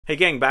Hey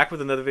gang, back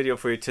with another video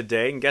for you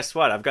today, and guess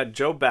what? I've got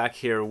Joe back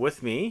here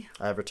with me.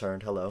 I have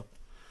returned. Hello.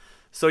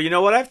 So you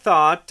know what I've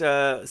thought,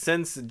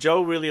 since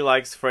Joe really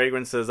likes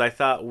fragrances, I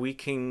thought we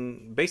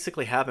can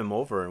basically have him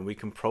over and we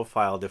can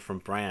profile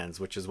different brands,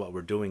 which is what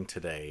we're doing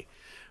today.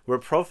 We're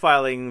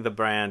profiling the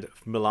brand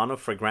Milano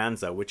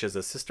Fragranze, which is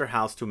a sister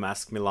house to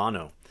Mask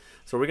Milano.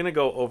 So we're going to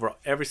go over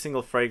every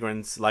single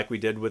fragrance like we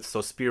did with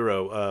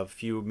Sospiro a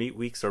few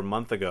weeks or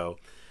month ago.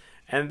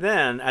 And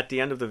then at the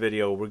end of the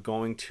video, we're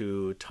going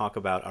to talk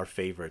about our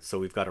favorites. So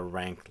we've got a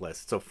ranked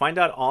list. So find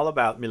out all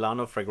about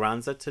Milano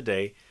Fragranze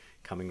today,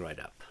 coming right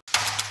up.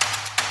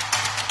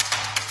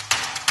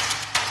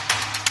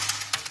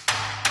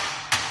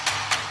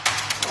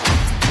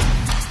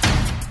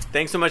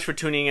 Thanks so much for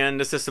tuning in.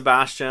 This is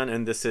Sebastian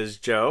and this is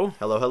Joe.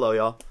 Hello, hello,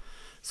 y'all.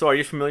 So are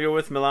you familiar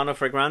with Milano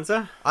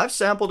Fragranze? I've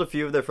sampled a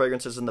few of their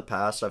fragrances in the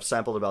past. I've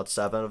sampled about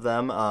 7 of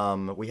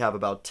them. We have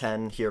about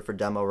 10 here for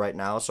demo right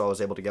now, so I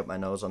was able to get my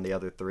nose on the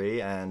other 3,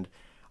 and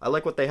I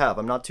like what they have.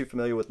 I'm not too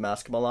familiar with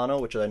Mask Milano,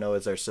 which I know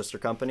is their sister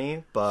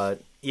company,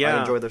 but I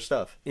enjoy their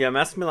stuff. Yeah,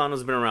 Mask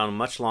Milano's been around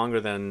much longer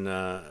than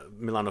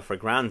Milano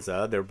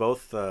Fragranze. They're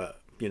both,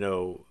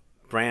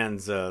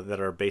 brands that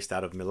are based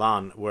out of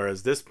Milan,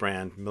 whereas this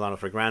brand, Milano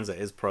Fragranze,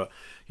 is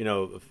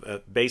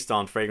based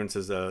on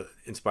fragrances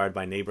inspired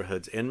by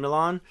neighborhoods in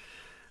Milan,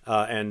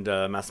 and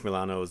Mask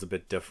Milano is a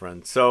bit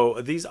different.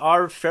 So these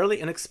are fairly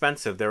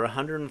inexpensive. They're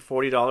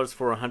 $140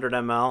 for 100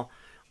 ml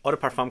Eau de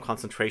Parfum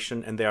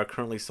concentration, and they are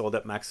currently sold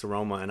at Max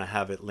Aroma, and I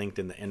have it linked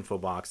in the info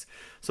box.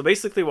 So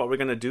basically what we're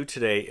going to do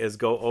today is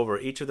go over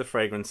each of the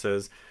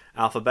fragrances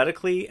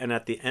alphabetically, and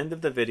at the end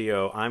of the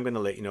video I'm going to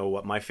let you know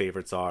what my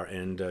favorites are,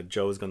 and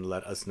Joe's going to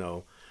let us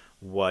know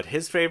what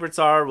his favorites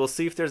are. We'll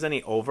see if there's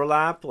any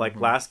overlap. Like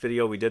last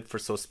video we did for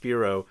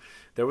Sospiro,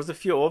 there was a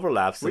few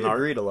overlaps. We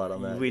agreed a lot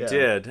on that. We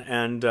did,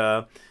 and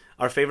our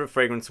favorite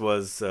fragrance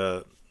was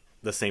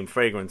the same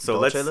fragrance. So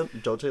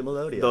Dolce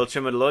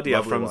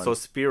Melodia from one.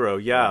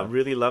 Sospiro. Yeah,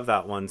 really love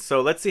that one.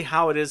 So let's see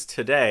how it is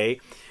today.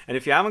 And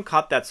if you haven't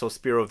caught that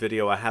Sospiro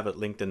video, I have it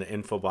linked in the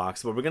info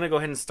box. But we're going to go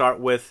ahead and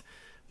start with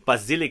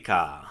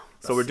Basilica.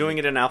 So we're doing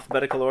it in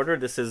alphabetical order.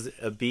 This is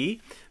a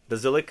B,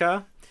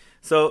 Basilica.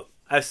 So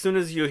as soon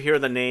as you hear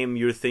the name,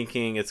 you're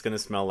thinking it's going to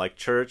smell like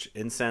church,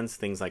 incense,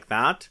 things like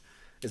that.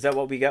 Is that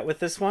what we get with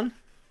this one?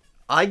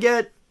 I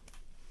get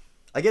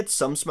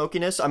some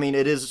smokiness. I mean,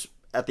 it is,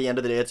 at the end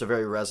of the day, it's a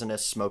very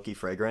resinous, smoky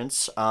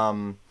fragrance.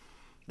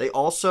 They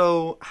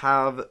also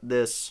have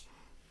this,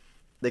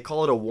 they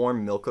call it a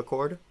warm milk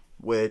accord,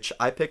 which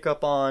I pick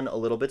up on a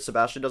little bit.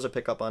 Sebastian doesn't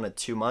pick up on it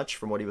too much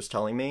from what he was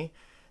telling me.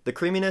 The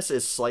creaminess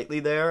is slightly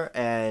there,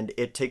 and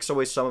it takes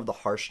away some of the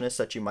harshness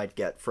that you might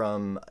get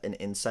from an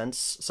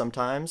incense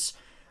sometimes.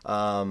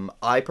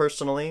 I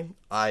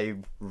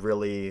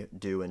really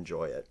do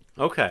enjoy it.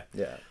 Okay.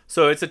 Yeah.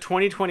 So it's a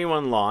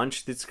 2021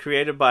 launch. It's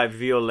created by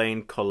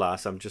Violaine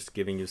Collas. I'm just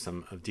giving you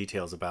some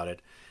details about it.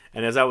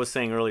 And as I was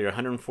saying earlier,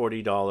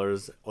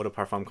 $140 Eau de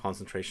Parfum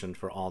concentration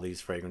for all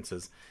these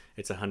fragrances.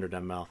 It's 100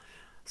 ml.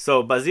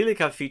 So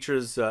Basilica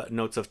features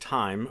notes of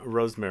thyme,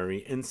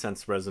 rosemary,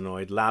 incense,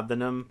 resinoid,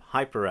 labdanum,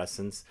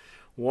 hyperessence,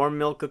 warm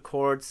milk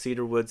accord,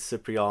 cedarwood,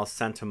 cypriol,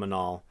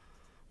 santamanol,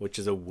 which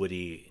is a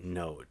woody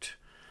note.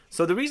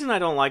 So the reason I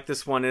don't like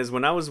this one is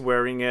when I was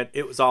wearing it,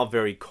 it was all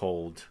very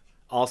cold.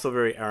 Also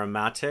very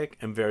aromatic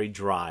and very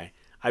dry.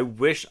 I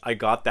wish I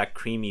got that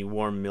creamy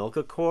warm milk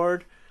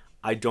accord.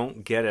 I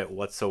don't get it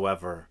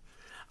whatsoever.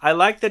 I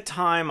like the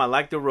thyme, I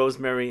like the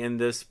rosemary in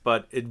this,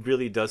 but it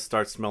really does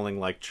start smelling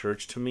like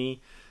church to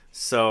me.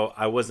 So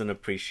I wasn't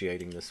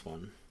appreciating this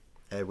one.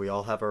 Hey, we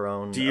all have our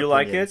own Do you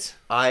opinions.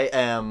 like it? I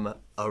am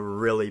a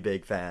really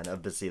big fan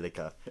of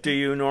Basilica. Do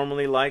you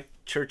normally like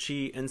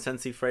churchy,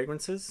 incensey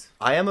fragrances?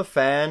 I am a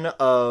fan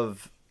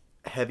of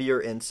heavier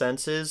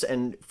incenses,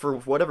 and for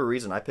whatever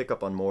reason I pick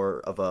up on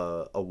more of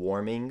a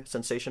warming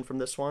sensation from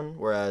this one,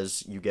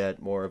 whereas you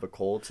get more of a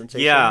cold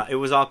sensation. Yeah, it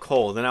was all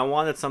cold, and I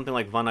wanted something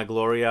like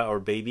Vanagloria or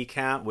Baby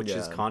Cat, which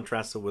is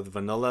contrasted with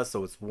vanilla,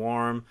 so it's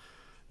warm,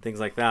 things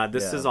like that.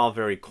 This is all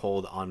very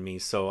cold on me,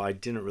 so I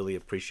didn't really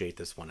appreciate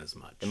this one as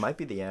much. It might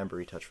be the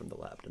ambery touch from the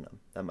Labdanum.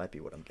 That might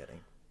be what I'm getting.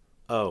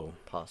 Oh,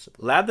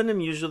 possibly.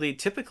 Labdanum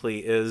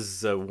typically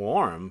is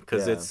warm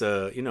because it's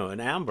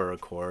an amber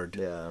accord.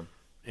 Yeah.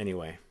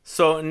 Anyway,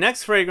 so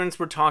next fragrance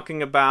we're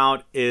talking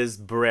about is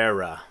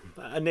BRERA,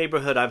 a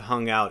neighborhood I've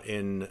hung out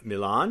in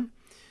Milan.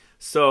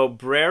 So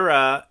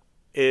BRERA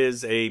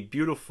is a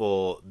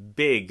beautiful,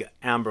 big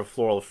amber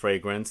floral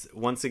fragrance.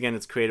 Once again,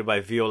 it's created by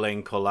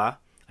Violaine Collas.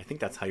 I think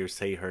that's how you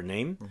say her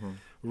name.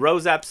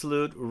 Rose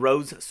Absolute,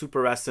 Rose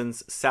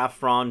Superessence,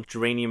 Saffron,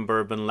 Geranium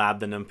Bourbon,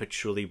 Labdanum,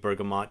 Patchouli,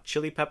 Bergamot,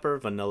 Chili Pepper,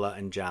 Vanilla,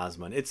 and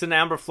Jasmine. It's an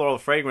amber floral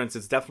fragrance.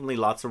 It's definitely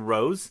lots of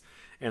rose,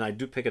 and I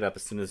do pick it up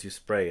as soon as you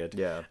spray it.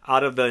 Yeah.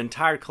 Out of the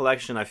entire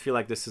collection, I feel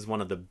like this is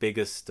one of the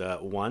biggest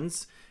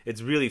ones.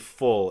 It's really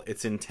full.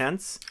 It's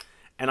intense,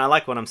 and I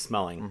like what I'm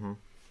smelling.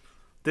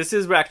 This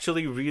is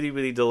actually really,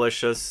 really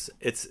delicious.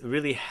 It's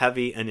really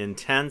heavy and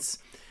intense.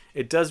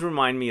 It does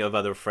remind me of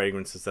other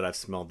fragrances that I've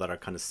smelled that are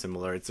kind of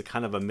similar. It's a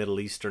kind of a Middle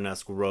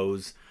Eastern-esque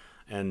rose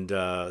and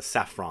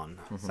saffron.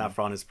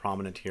 Saffron is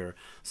prominent here.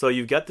 So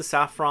you get the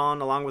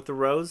saffron along with the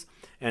rose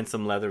and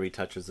some leathery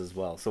touches as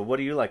well. So what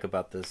do you like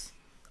about this?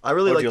 I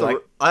really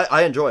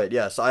I enjoy it.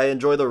 Yes, I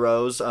enjoy the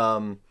rose.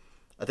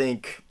 I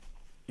think,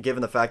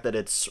 given the fact that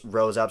it's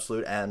Rose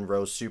Absolute and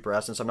Rose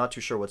Superessence, I'm not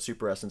too sure what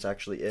Superessence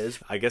actually is.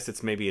 I guess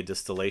it's maybe a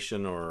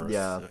distillation or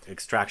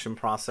extraction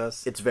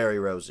process. It's very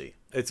rosy.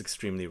 It's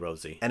extremely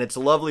rosy. And it's a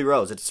lovely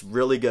rose. It's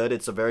really good.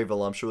 It's a very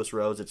voluptuous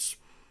rose. It's,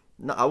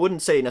 I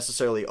wouldn't say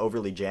necessarily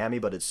overly jammy,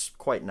 but it's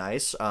quite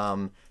nice.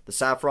 The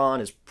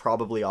saffron is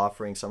probably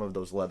offering some of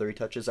those leathery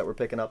touches that we're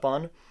picking up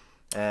on.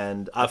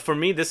 And for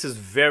me, this is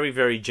very,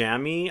 very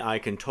jammy. I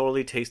can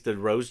totally taste the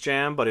rose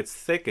jam, but it's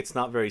thick. It's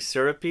not very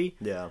syrupy.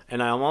 Yeah.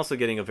 And I'm also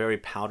getting a very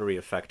powdery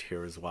effect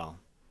here as well.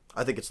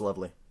 I think it's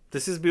lovely.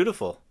 This is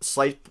beautiful.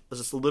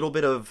 Just a little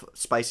bit of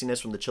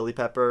spiciness from the chili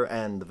pepper,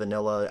 and the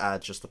vanilla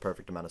adds just the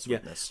perfect amount of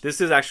sweetness. Yeah. This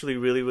is actually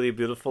really, really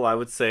beautiful. I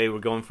would say we're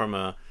going from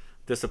a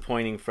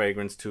disappointing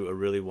fragrance to a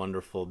really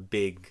wonderful,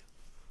 big...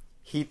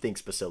 He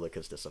thinks Basilica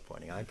is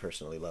disappointing. I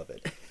personally love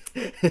it.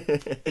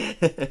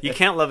 You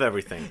can't love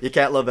everything. You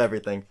can't love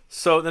everything.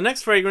 So the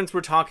next fragrance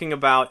we're talking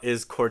about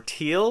is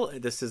Corteil.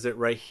 This is it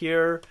right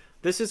here.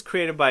 This is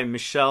created by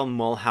Michelle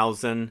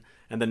Mulhausen,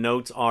 and the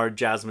notes are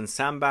jasmine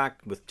sambac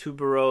with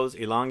tuberose,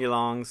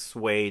 ylang-ylang,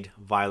 suede,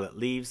 violet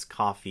leaves,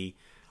 coffee,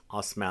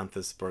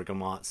 osmanthus,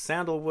 bergamot,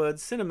 sandalwood,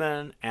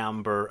 cinnamon,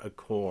 amber,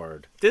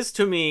 accord. This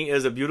to me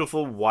is a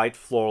beautiful white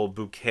floral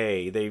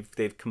bouquet.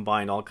 They've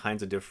combined all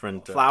kinds of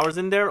different flowers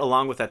in there,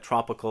 along with that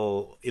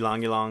tropical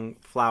ylang-ylang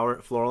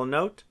floral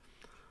note.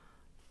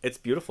 It's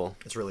beautiful.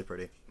 It's really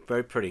pretty.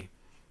 Very pretty.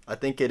 I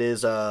think it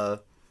is a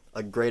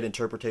great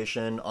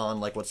interpretation on,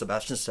 like what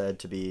Sebastian said,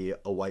 to be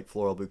a white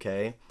floral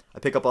bouquet. I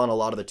pick up on a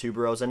lot of the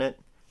tuberose in it.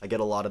 I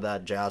get a lot of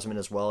that jasmine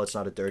as well. It's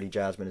not a dirty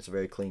jasmine. It's a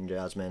very clean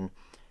jasmine.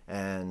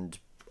 And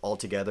all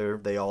together,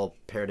 they all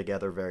pair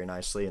together very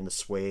nicely, and the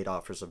suede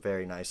offers a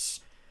very nice,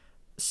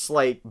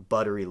 slight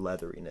buttery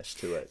leatheriness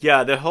to it.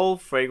 Yeah, the whole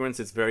fragrance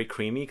is very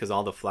creamy because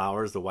all the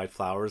flowers, the white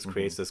flowers,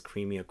 creates this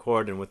creamy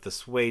accord, and with the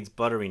suede's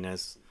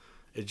butteriness,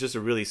 it's just a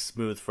really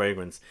smooth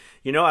fragrance.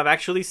 You know, I've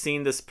actually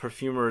seen this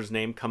perfumer's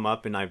name come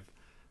up, and I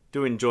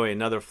do enjoy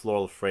another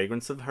floral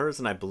fragrance of hers,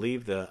 and I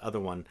believe the other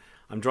one,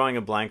 I'm drawing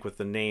a blank with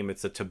the name,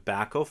 it's a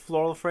tobacco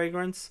floral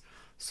fragrance,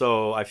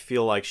 so I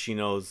feel like she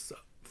knows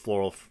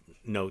floral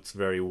notes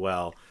very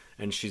well,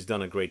 and she's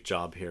done a great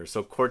job here.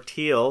 So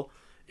Corteil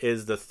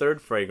is the third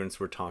fragrance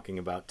we're talking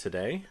about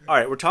today. All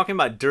right, we're talking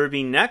about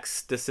Derby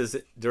next. This is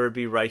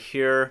Derby right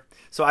here.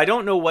 So I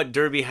don't know what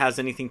Derby has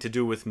anything to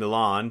do with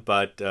Milan,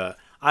 but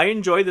I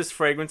enjoy this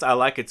fragrance. I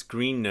like its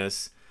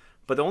greenness,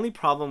 but the only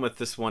problem with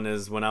this one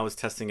is when I was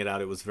testing it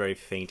out, it was very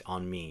faint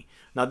on me.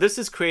 Now this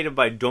is created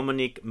by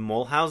Dominique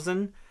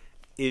Mulhausen.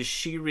 Is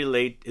she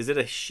related? Is it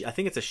a she? I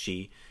think it's a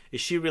she.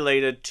 Is she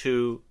related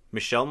to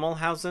Michelle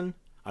Mulhausen?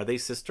 Are they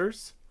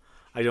sisters?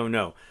 I don't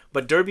know.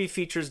 But Derby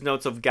features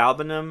notes of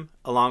galbanum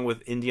along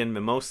with Indian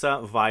mimosa,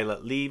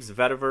 violet leaves,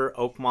 vetiver,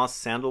 oak moss,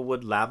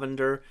 sandalwood,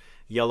 lavender,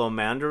 yellow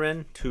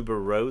mandarin,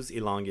 tuberose,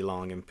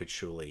 ylang-ylang, and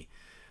patchouli.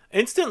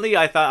 Instantly,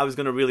 I thought I was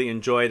going to really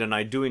enjoy it, and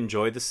I do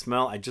enjoy the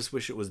smell. I just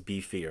wish it was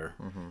beefier.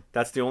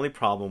 That's the only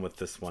problem with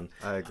this one.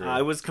 I agree.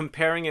 I was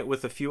comparing it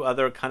with a few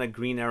other kind of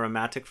green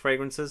aromatic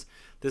fragrances.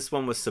 This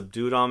one was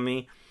subdued on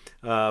me,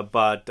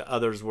 but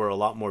others were a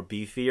lot more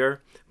beefier.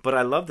 But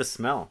I love the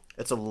smell.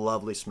 It's a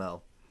lovely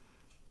smell.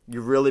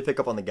 You really pick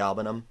up on the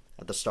galbanum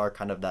at the start,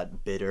 kind of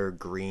that bitter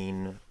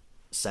green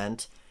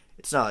scent.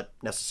 It's not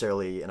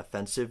necessarily an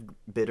offensive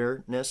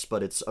bitterness,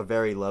 but it's a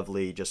very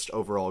lovely, just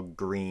overall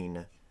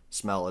green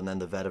smell, and then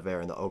the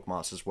vetiver and the oak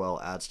moss as well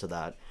adds to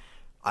that.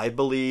 I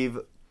believe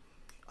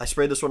I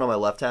sprayed this one on my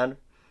left hand,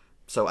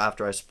 so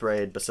after I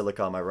sprayed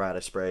Basilica on my right,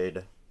 I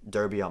sprayed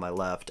Derby on my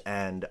left,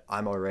 and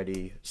I'm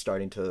already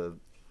starting to,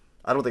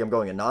 I don't think I'm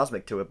going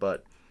anosmic to it,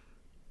 but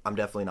I'm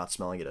definitely not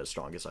smelling it as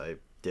strong as I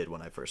did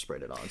when I first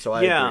sprayed it on. So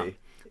I agree.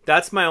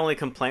 That's my only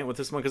complaint with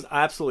this one, because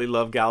I absolutely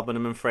love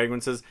galbanum in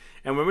fragrances.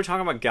 And when we're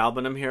talking about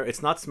galbanum here,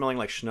 it's not smelling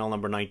like Chanel No.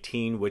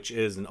 19, which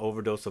is an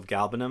overdose of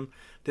galbanum.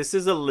 This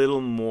is a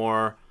little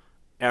more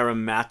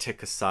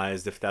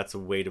aromaticized, if that's a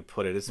way to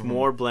put it. It's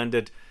more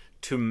blended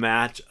to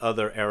match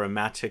other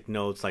aromatic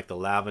notes like the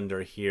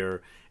lavender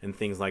here and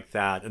things like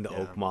that, and the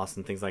oak moss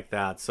and things like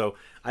that. So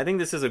I think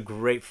this is a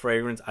great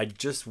fragrance. I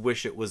just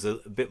wish it was a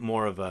bit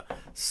more of a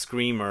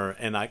screamer,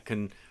 and I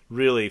can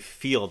really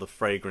feel the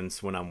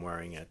fragrance when I'm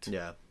wearing it.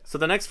 Yeah. So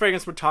the next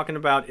fragrance we're talking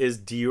about is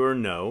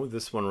Diurno,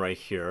 this one right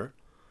here.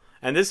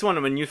 And this one,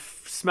 when you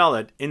smell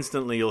it,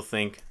 instantly you'll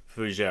think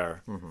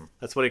Fougère.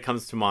 That's what it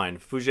comes to mind.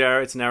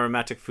 Fougère, it's an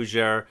aromatic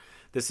fougère.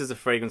 This is a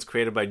fragrance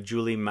created by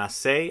Julie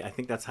Massé. I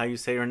think that's how you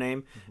say her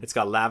name. It's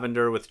got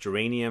lavender with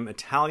geranium,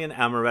 Italian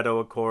amaretto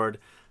accord,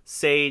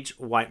 sage,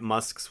 white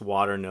musks,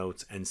 water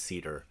notes, and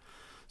cedar.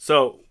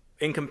 So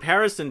in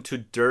comparison to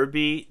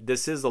Derby,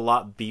 this is a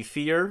lot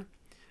beefier.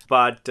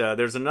 But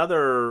there's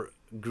another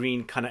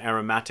green kind of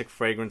aromatic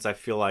fragrance. I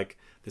feel like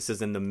this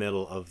is in the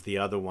middle of the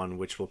other one,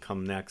 which will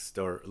come next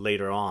or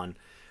later on.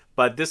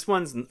 But this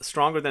one's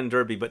stronger than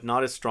Derby, but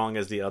not as strong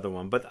as the other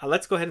one. But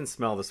let's go ahead and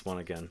smell this one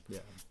again. Yeah.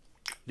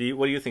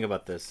 What do you think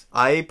about this?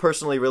 I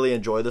personally really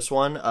enjoy this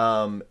one.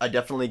 I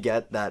definitely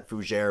get that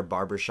fougere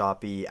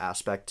barbershop-y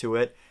aspect to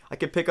it. I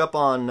could pick up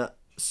on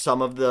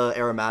some of the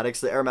aromatics.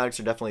 The aromatics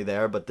are definitely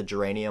there, but the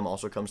geranium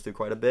also comes through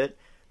quite a bit.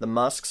 The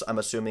musks, I'm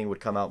assuming, would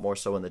come out more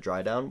so in the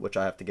dry down, which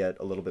I have to get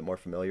a little bit more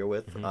familiar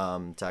with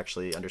to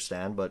actually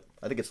understand, but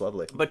I think it's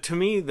lovely. But to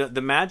me,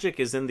 the magic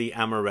is in the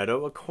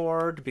amaretto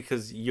accord,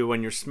 because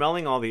when you're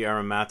smelling all the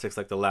aromatics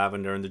like the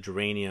lavender and the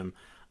geranium,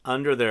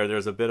 under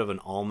there's a bit of an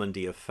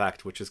almondy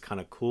effect, which is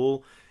kind of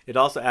cool. It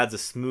also adds a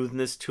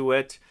smoothness to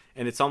it,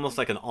 and it's almost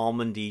like an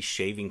almondy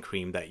shaving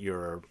cream that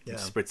you're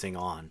spritzing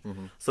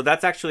on. So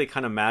that's actually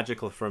kind of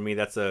magical for me.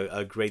 That's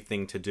a great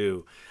thing to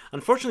do.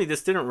 Unfortunately,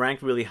 this didn't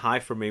rank really high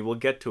for me. We'll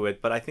get to it,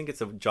 but I think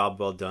it's a job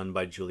well done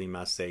by Julie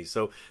Massé.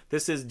 So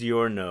this is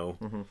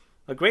Diorno.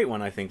 A great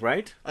one, I think,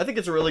 right? I think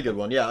it's a really good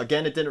one. Yeah,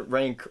 again, it didn't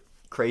rank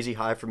crazy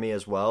high for me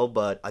as well,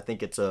 but I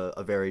think it's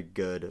a very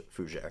good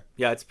fougere.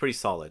 Yeah, it's pretty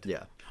solid.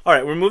 Yeah. All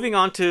right, we're moving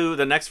on to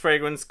the next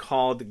fragrance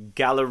called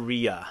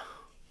Galleria.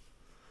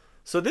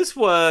 So this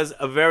was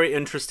a very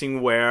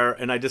interesting wear,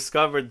 and I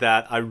discovered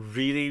that I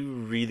really,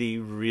 really,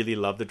 really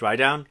love the dry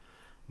down,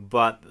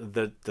 but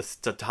the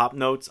top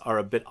notes are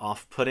a bit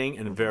off-putting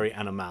and very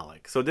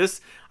animalic. So this,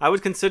 I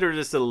would consider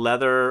this a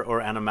leather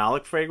or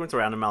animalic fragrance or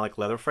animalic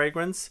leather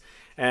fragrance.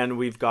 And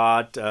we've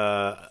got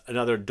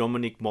another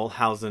Dominique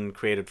Molhausen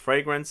created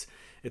fragrance.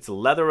 It's a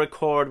leather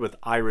accord with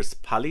iris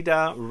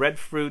pallida, red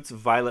fruits,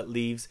 violet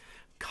leaves,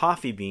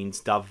 coffee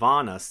beans,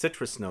 davana,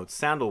 citrus notes,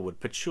 sandalwood,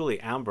 patchouli,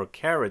 amber,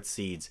 carrot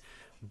seeds,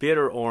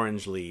 bitter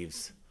orange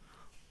leaves.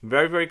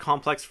 Very, very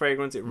complex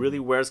fragrance. It really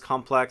wears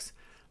complex,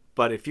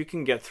 but if you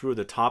can get through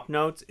the top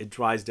notes, it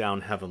dries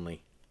down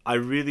heavenly. I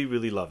really,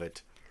 really love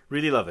it.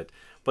 Really love it.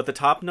 But the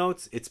top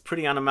notes, it's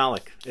pretty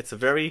animalic. It's a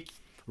very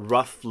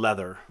rough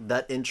leather.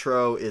 That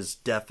intro is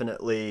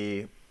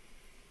definitely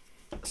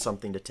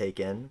something to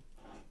take in.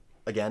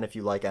 Again, if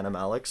you like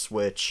animalics,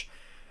 which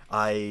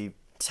I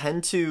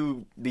tend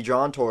to be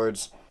drawn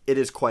towards, it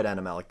is quite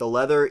animalic. The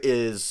leather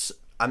is,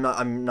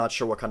 I'm not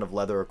sure what kind of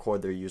leather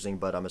accord they're using,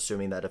 but I'm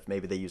assuming that if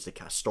maybe they used the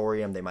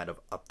castoreum, they might have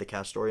upped the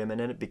castoreum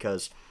in it,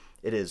 because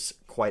it is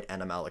quite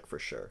animalic for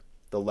sure.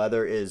 The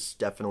leather is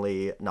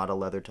definitely not a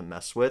leather to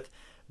mess with,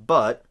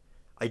 but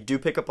I do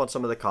pick up on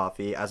some of the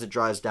coffee as it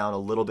dries down a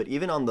little bit.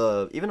 Even on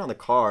the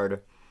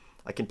card,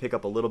 I can pick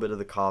up a little bit of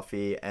the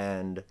coffee,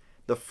 and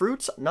the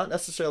fruits, not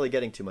necessarily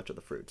getting too much of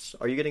the fruits.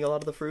 Are you getting a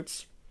lot of the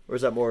fruits? Or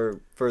is that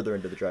more further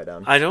into the dry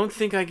down? I don't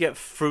think I get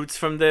fruits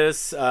from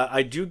this.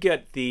 I do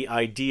get the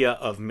idea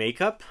of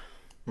makeup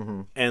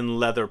and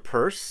leather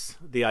purse.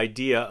 The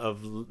idea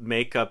of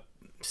makeup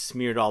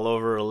smeared all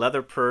over a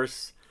leather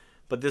purse.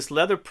 But this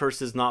leather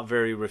purse is not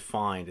very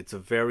refined. It's a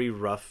very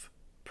rough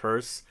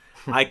purse.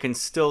 I can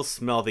still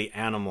smell the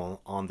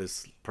animal on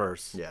this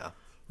purse. Yeah.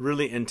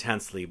 Really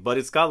intensely. But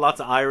it's got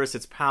lots of iris.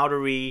 It's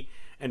powdery.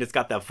 And it's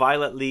got that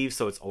violet leaf,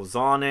 so it's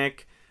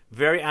ozonic.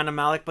 Very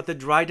animalic, but the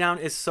dry down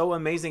is so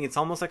amazing. It's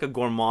almost like a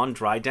gourmand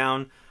dry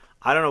down.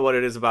 I don't know what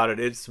it is about it.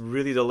 It's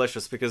really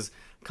delicious, because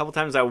a couple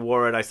times I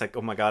wore it, I was like,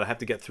 oh my god, I have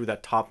to get through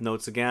that top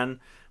notes again.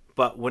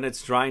 But when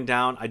it's drying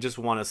down, I just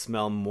want to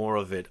smell more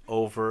of it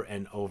over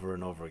and over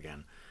and over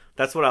again.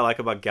 That's what I like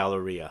about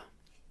Galleria.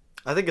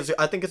 I think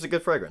it's a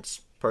good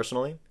fragrance.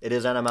 Personally, it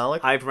is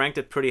animalic. I've ranked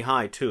it pretty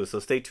high too, so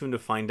stay tuned to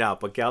find out.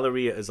 But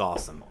Galleria is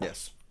awesome.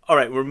 Yes. All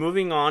right, we're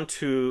moving on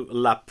to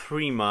La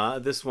Prima,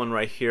 this one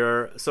right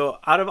here. So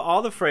out of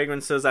all the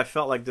fragrances, I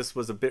felt like this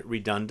was a bit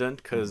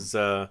redundant, because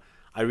I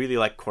really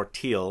like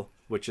Corteil,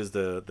 which is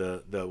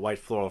the white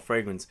floral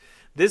fragrance.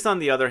 This, on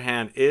the other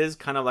hand, is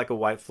kind of like a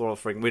white floral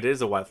fragrance. It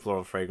is a white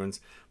floral fragrance,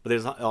 but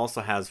it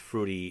also has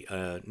fruity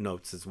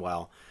notes as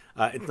well.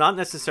 It's not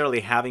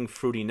necessarily having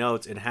fruity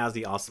notes. It has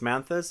the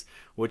osmanthus,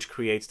 which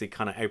creates the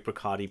kind of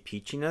apricot-y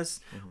peachiness.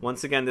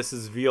 Once again, this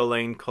is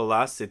Violaine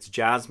Collas. It's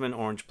jasmine,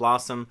 orange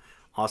blossom,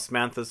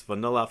 osmanthus,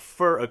 vanilla,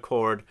 fir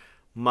accord,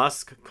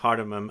 musk,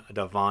 cardamom,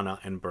 davana,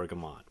 and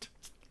bergamot.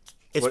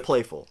 It's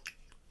playful.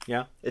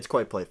 Yeah? It's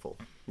quite playful.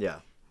 Yeah.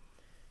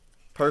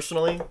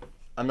 Personally,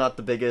 I'm not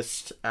the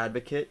biggest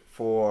advocate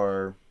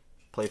for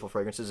playful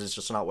fragrances. It's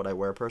just not what I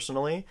wear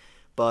personally.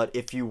 But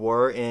if you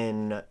were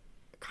in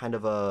kind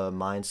of a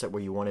mindset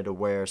where you wanted to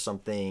wear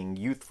something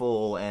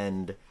youthful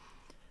and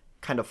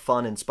kind of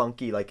fun and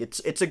spunky, like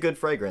it's a good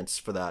fragrance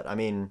for that. I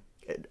mean,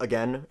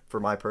 again, for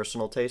my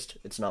personal taste,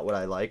 it's not what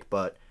I like,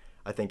 but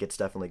I think it's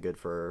definitely good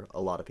for a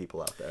lot of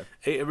people out there.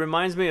 It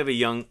reminds me of a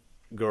young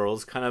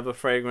girl's kind of a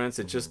fragrance.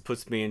 It just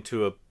puts me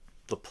into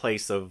the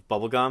place of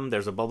bubblegum.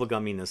 There's a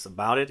bubblegumminess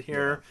about it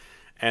here.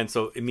 Yeah. And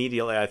so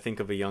immediately I think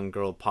of a young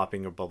girl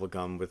popping her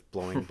bubblegum with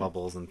blowing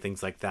bubbles and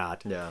things like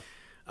that. Yeah.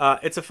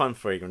 It's a fun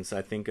fragrance.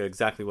 I think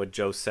exactly what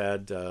Joe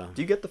said. Do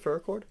you get the fir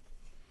accord?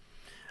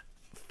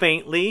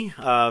 Faintly,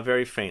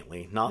 very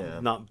faintly.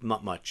 Not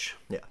much.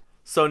 Yeah.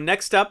 So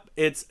next up,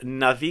 it's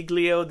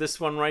Naviglio, this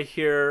one right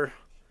here.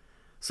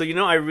 So,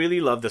 I really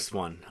love this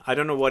one. I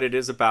don't know what it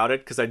is about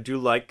it, because I do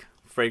like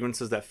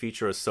fragrances that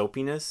feature a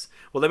soapiness.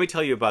 Well, let me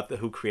tell you about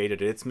who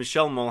created it. It's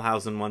Michel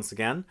Mulhausen once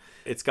again.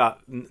 It's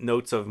got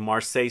notes of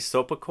Marseille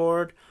Soap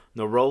Accord,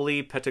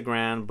 Neroli,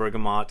 Petitgrain,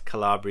 Bergamot,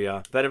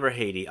 Calabria, Vetiver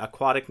Haiti,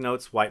 aquatic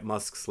notes, white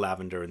musks,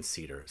 lavender, and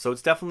cedar. So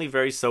it's definitely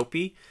very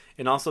soapy,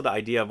 and also the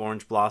idea of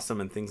orange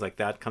blossom and things like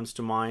that comes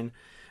to mind.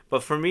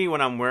 But for me,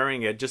 when I'm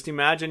wearing it, just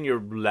imagine you're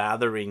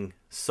lathering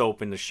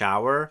soap in the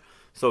shower,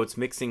 so it's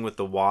mixing with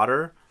the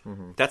water.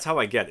 That's how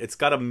I get it. It's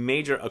got a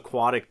major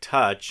aquatic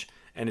touch,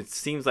 and it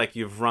seems like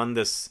you've run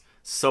this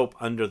soap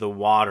under the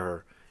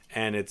water,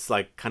 and it's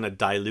like kind of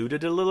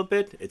diluted a little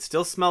bit. It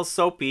still smells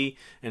soapy,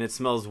 and it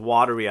smells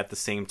watery at the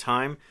same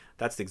time.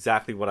 That's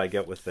exactly what I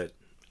get with it.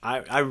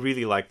 I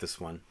really like this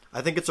one.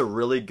 I think it's a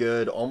really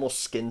good,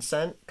 almost skin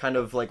scent, kind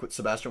of like what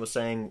Sebastian was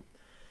saying.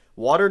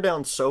 Watered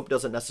down soap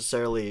doesn't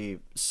necessarily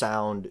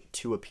sound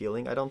too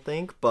appealing, I don't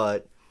think,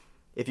 but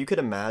if you could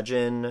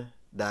imagine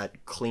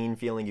that clean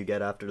feeling you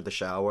get after the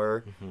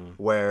shower,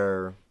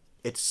 where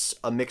it's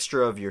a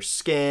mixture of your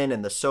skin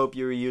and the soap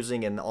you're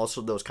using and also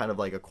those kind of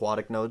like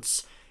aquatic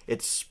notes,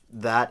 it's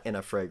that in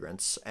a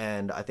fragrance,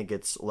 and I think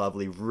it's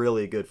lovely,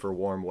 really good for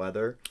warm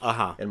weather.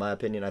 In my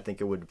opinion, I think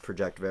it would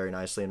project very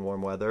nicely in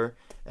warm weather.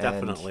 And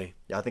Definitely.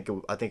 Yeah,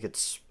 I think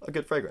it's a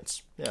good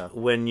fragrance. Yeah.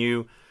 When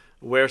you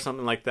wear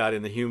something like that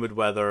in the humid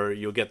weather,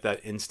 you'll get that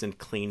instant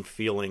clean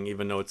feeling,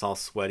 even though it's all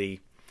sweaty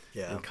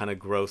and kind of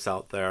gross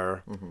out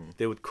there.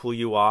 They would cool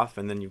you off,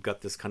 and then you've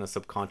got this kind of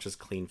subconscious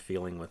clean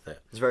feeling with it.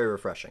 It's very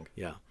refreshing.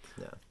 Yeah.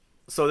 Yeah.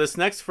 So this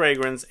next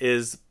fragrance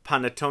is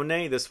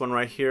Panettone, this one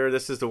right here.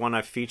 This is the one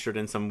I featured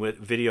in some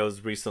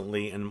videos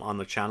recently on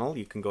the channel.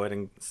 You can go ahead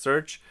and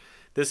search.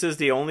 This is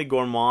the only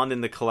gourmand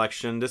in the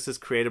collection. This is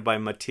created by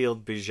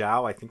Mathilde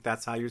Bijou. I think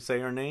that's how you say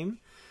her name.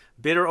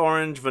 Bitter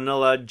orange,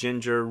 vanilla,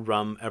 ginger,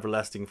 rum,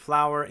 everlasting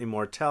flower,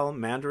 immortelle,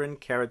 mandarin,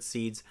 carrot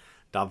seeds,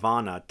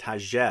 davana,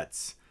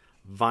 tagettes,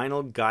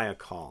 vinyl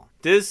guaiacol.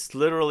 This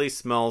literally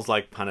smells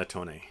like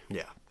panettone.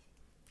 Yeah.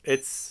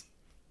 It's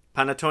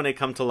panettone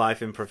come to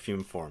life in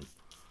perfume form.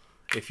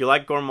 If you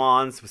like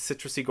gourmands,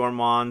 citrusy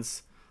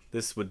gourmands,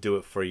 this would do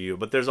it for you.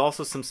 But there's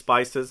also some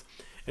spices,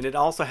 and it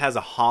also has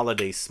a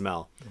holiday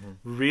smell.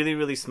 Really,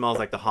 really smells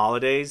like the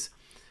holidays.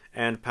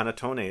 And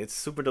panettone, it's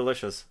super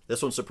delicious.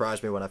 This one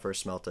surprised me when I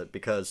first smelt it,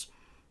 because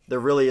there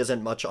really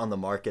isn't much on the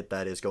market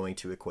that is going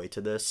to equate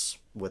to this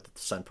with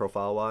scent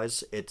profile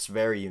wise. It's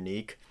very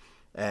unique,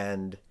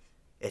 and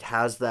it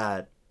has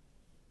that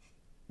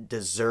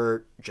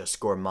dessert, just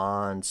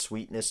gourmand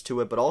sweetness to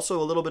it, but also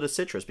a little bit of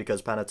citrus,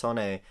 because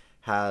panettone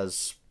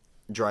has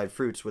dried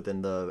fruits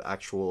within the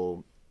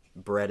actual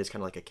bread. Is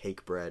kind of like a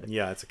cake bread.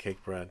 Yeah, it's a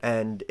cake bread.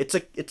 And it's a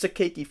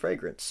cakey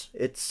fragrance.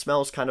 It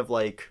smells kind of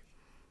like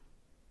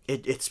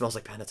it smells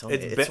like panettone.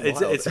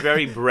 It's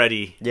very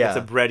bready. Yeah. It's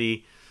a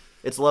bready.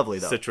 It's lovely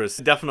though. Citrus.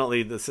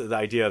 Definitely the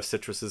idea of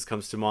citruses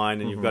comes to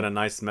mind, and you've got a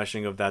nice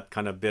meshing of that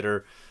kind of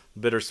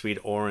bittersweet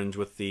orange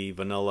with the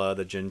vanilla,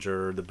 the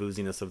ginger, the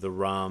booziness of the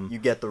rum. You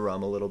get the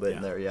rum a little bit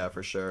in there, yeah,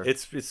 for sure.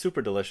 It's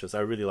super delicious.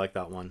 I really like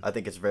that one. I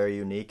think it's very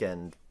unique,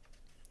 and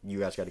you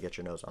guys got to get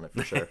your nose on it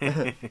for sure.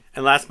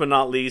 And last but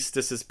not least,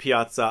 this is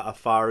Piazza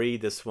Affari,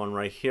 this one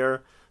right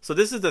here. So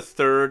this is the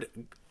third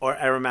or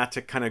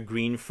aromatic kind of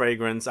green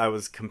fragrance I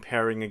was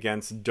comparing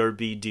against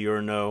Derby,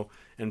 Diurno,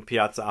 and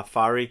Piazza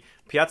Affari.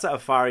 Piazza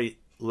Affari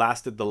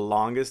lasted the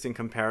longest in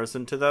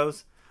comparison to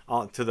those,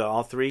 all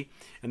three,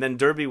 and then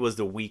Derby was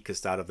the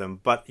weakest out of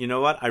them. But you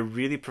know what? I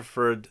really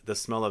preferred the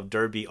smell of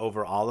Derby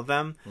over all of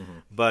them,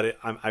 but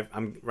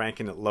I'm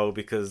ranking it low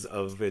because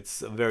of its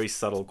very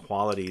subtle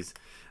qualities.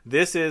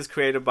 This is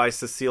created by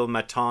Cécile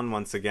Maton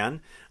once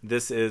again.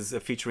 This is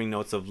featuring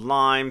notes of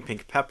lime,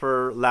 pink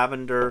pepper,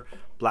 lavender,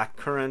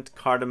 blackcurrant,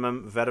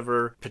 cardamom,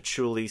 vetiver,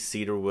 patchouli,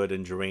 cedarwood,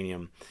 and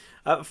geranium.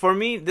 For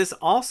me, this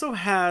also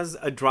has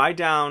a dry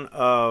down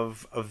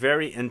of a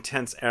very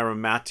intense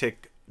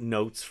aromatic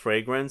notes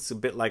fragrance, a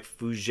bit like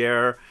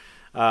fougere,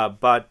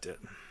 but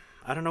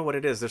I don't know what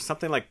it is. There's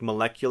something like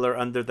molecular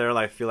under there.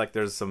 I feel like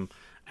there's some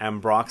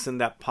ambroxan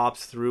that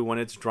pops through when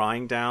it's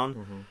drying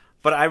down.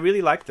 But I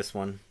really like this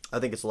one. I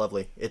think it's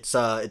lovely. It's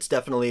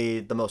definitely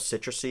the most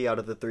citrusy out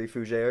of the three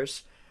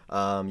fougères.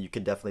 You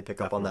can definitely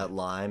pick up on that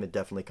lime. It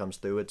definitely comes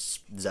through. It's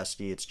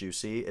zesty. It's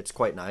juicy. It's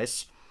quite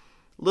nice.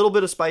 A little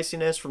bit of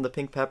spiciness from the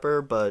pink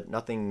pepper, but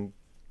nothing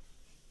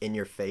in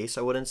your face,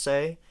 I wouldn't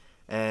say.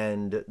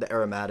 And the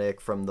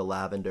aromatic from the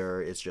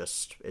lavender is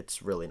just,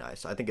 it's really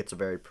nice. I think it's a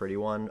very pretty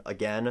one.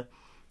 Again,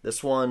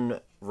 this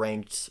one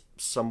ranked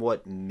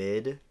somewhat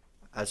mid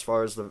as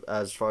far as the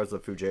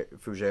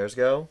fougères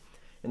go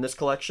in this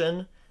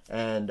collection.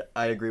 And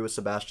I agree with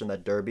Sebastian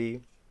that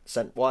Derby,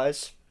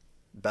 scent-wise,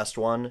 best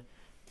one,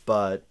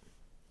 but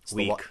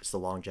it's the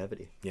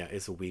longevity. Yeah,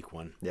 it's a weak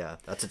one. Yeah,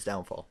 that's its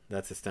downfall.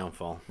 That's its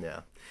downfall.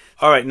 Yeah.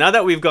 All right, now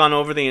that we've gone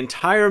over the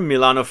entire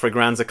Milano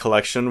Fragranze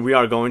collection, we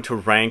are going to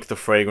rank the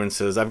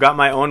fragrances. I've got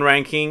my own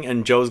ranking,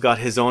 and Joe's got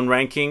his own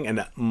ranking,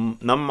 and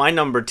my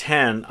number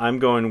 10, I'm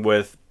going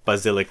with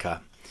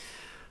Basilica.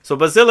 So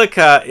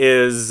Basilica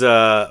is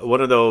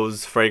one of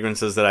those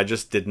fragrances that I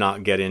just did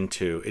not get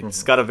into.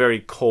 It's got a very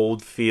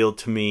cold feel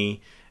to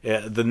me,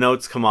 The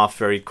notes come off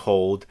very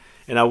cold.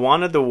 And I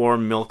wanted the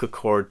warm milk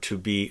accord to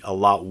be a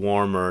lot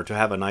warmer, to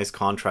have a nice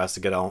contrast to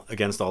get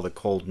against all the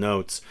cold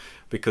notes,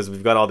 because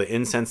we've got all the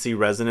incensey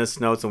resinous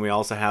notes, and we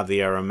also have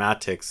the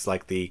aromatics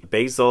like the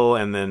basil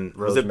and then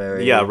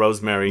rosemary.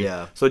 Rosemary.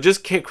 Yeah. So it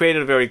just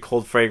created a very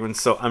cold fragrance.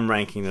 So I'm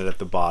ranking it at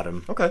the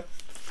bottom. Okay.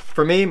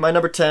 For me, my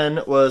number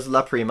 10 was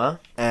La Prima,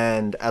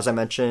 and as I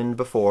mentioned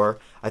before,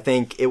 I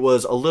think it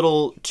was a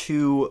little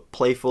too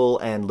playful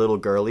and little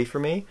girly for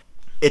me.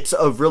 It's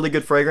a really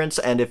good fragrance,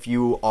 and if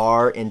you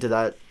are into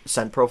that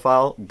scent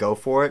profile, go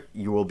for it.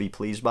 You will be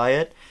pleased by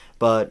it.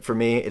 But for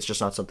me, it's just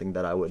not something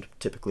that I would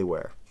typically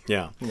wear.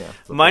 Yeah.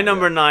 My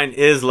number 9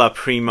 is La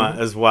Prima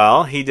as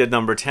well. He did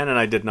number 10 and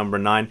I did number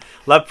 9.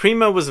 La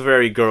Prima was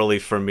very girly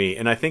for me,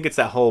 and I think it's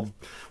that whole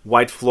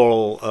white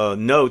floral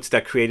notes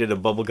that created a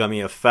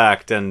bubblegummy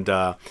effect, and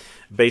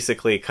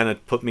basically kind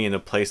of put me in a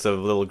place of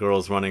little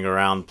girls running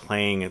around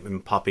playing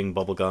and popping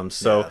bubblegum.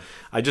 So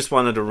I just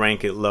wanted to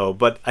rank it low.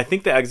 But I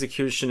think the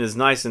execution is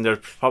nice, and there's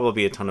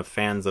probably a ton of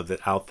fans of it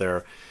out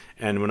there.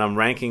 And when I'm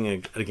ranking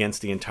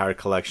against the entire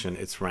collection,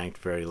 it's ranked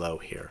very low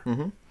here.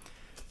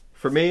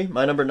 For me,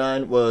 my number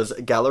 9 was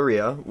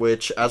Galleria,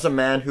 which, as a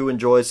man who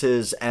enjoys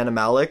his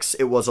animalics,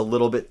 it was a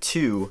little bit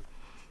too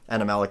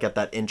animalic at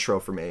that intro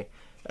for me.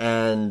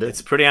 And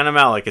it's pretty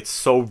animalic. It's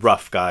so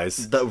rough,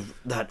 guys.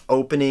 That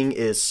opening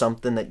is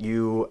something that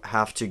you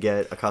have to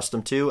get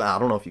accustomed to. I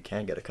don't know if you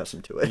can get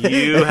accustomed to it.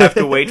 You have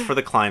to wait for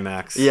the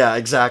climax. Yeah,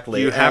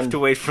 exactly. You have to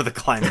wait for the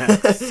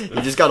climax.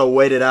 You just got to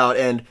wait it out.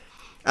 And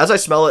as I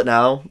smell it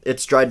now,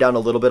 it's dried down a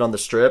little bit on the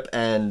strip,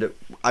 and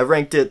I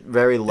ranked it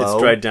very low.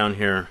 It's dried down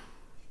here.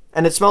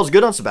 And it smells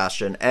good on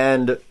Sebastian.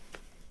 And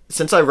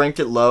since I ranked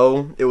it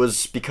low, it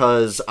was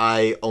because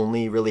I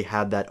only really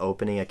had that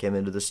opening. I came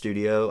into the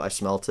studio, I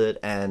smelt it,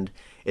 and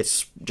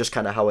it's just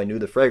kind of how I knew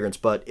the fragrance.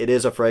 But it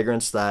is a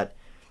fragrance that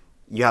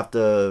you have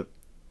to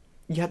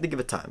give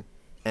it time.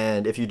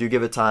 And if you do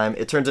give it time,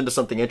 it turns into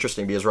something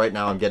interesting, because right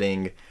now I'm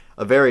getting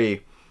a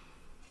very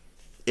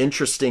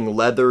interesting,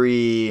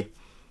 leathery,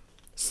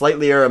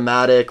 slightly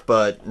aromatic,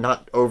 but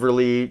not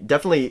overly.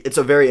 Definitely, it's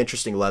a very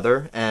interesting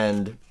leather,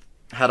 and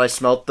had I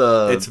smelt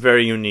the... It's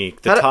very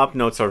unique. The top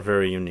notes are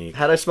very unique.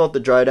 Had I smelt the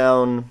dry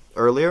down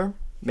earlier,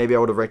 maybe I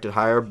would have ranked it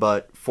higher,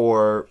 but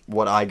for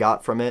what I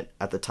got from it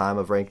at the time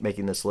of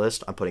making this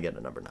list, I'm putting it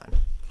at number 9.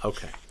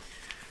 Okay.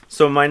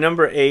 So my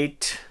number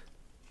 8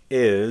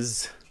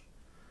 is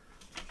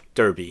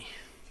Derby.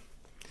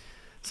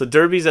 So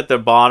Derby's at the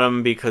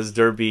bottom because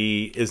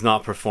Derby is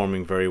not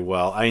performing very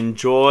well. I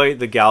enjoy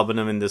the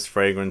galbanum in this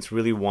fragrance,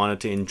 really wanted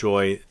to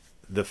enjoy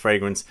the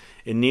fragrance.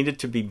 It needed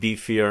to be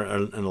beefier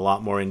and a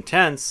lot more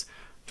intense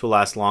to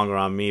last longer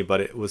on me, but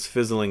it was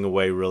fizzling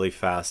away really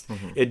fast.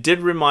 It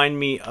did remind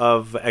me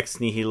of Ex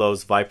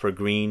Nihilo's Viper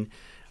Green,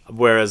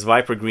 whereas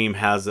Viper Green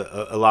has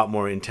a lot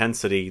more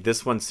intensity.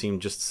 This one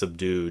seemed just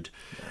subdued.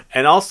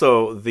 And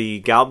also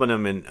the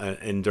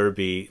galbanum in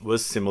Derby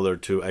was similar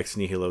to Ex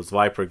Nihilo's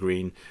Viper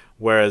Green,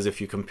 whereas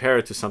if you compare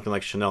it to something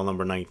like Chanel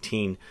number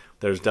 19,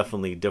 there's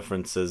definitely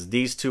differences.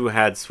 These two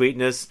had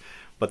sweetness,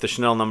 but the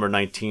Chanel number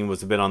 19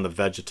 was a bit on the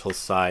vegetal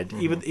side.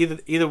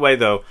 Either way,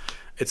 though,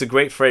 it's a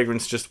great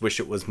fragrance. Just wish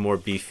it was more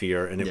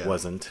beefier, and it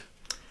wasn't.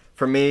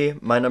 For me,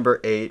 my number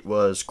 8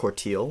 was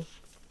Corteil.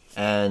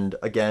 And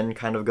again,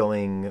 kind of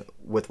going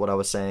with what I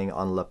was saying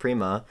on La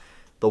Prima,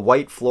 the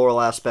white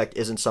floral aspect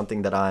isn't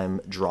something that I'm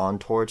drawn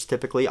towards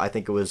typically. I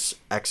think it was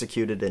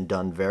executed and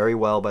done very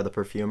well by the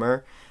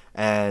perfumer.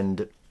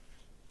 And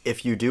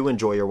if you do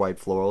enjoy your white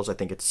florals, I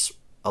think it's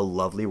a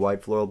lovely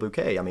white floral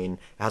bouquet. I mean, it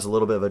has a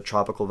little bit of a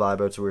tropical vibe,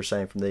 as we were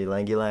saying, from the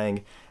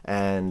Ylang-Ylang,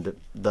 and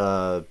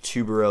the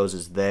tuberose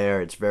is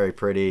there. It's very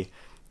pretty,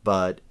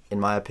 but in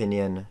my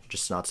opinion,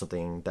 just not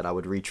something that I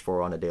would reach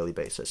for on a daily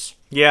basis.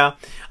 Yeah,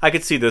 I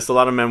could see this. A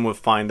lot of men would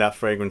find that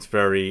fragrance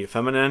very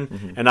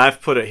feminine, and I've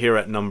put it here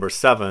at number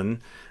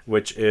 7,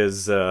 which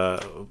is,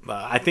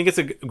 I think it's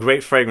a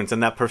great fragrance.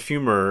 And that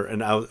perfumer,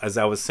 and as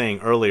I was saying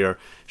earlier,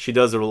 she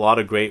does a lot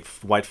of great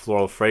white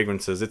floral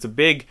fragrances. It's a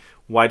big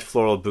white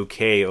floral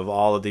bouquet of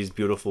all of these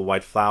beautiful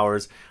white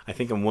flowers. I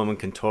think a woman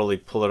can totally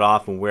pull it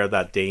off and wear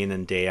that day in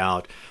and day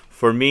out.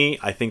 For me,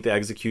 I think the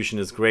execution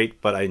is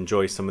great, but I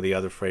enjoy some of the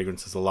other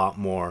fragrances a lot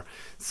more.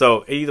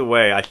 So either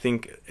way, I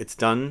think it's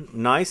done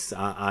nice.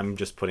 I'm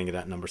just putting it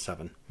at number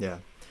 7. Yeah.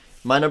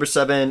 My number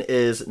 7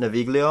 is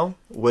Naviglio,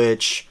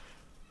 which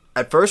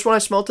at first when I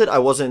smelt it, I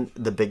wasn't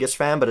the biggest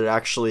fan, but it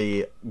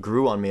actually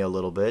grew on me a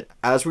little bit.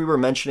 As we were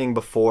mentioning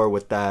before,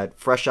 with that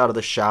fresh out of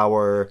the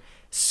shower,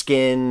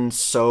 skin,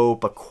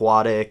 soap,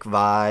 aquatic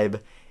vibe,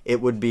 it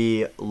would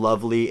be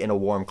lovely in a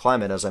warm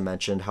climate, as I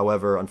mentioned.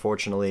 However,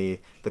 unfortunately,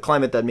 the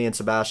climate that me and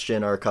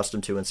Sebastian are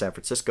accustomed to in San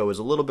Francisco is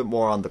a little bit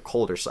more on the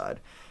colder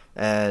side.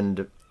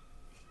 And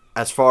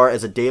as far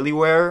as a daily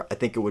wear, I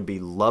think it would be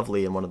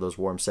lovely in one of those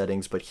warm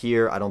settings, but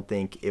here I don't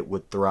think it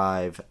would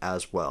thrive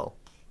as well.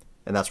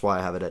 And that's why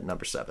I have it at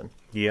number 7.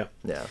 Yeah.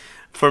 Yeah.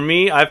 For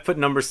me, I've put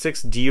number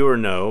 6,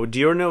 Diurno.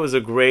 Diurno is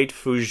a great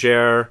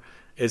fougere.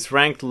 It's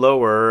ranked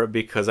lower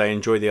because I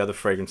enjoy the other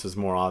fragrances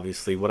more,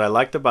 obviously. What I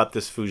liked about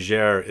this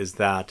fougere is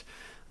that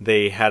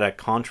they had a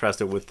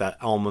contrasted with that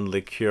almond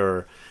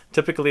liqueur.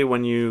 Typically,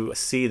 when you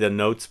see the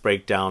notes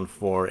break down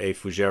for a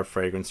fougere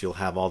fragrance, you'll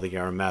have all the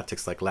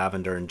aromatics like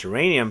lavender and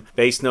geranium.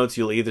 Base notes,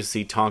 you'll either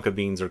see tonka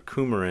beans or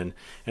coumarin.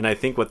 And I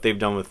think what they've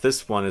done with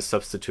this one is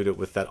substitute it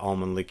with that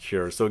almond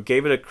liqueur. So it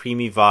gave it a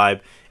creamy vibe.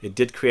 It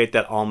did create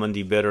that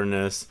almondy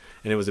bitterness,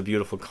 and it was a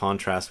beautiful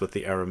contrast with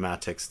the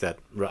aromatics that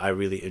I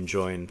really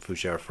enjoy in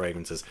fougere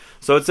fragrances.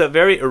 So it's a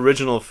very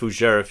original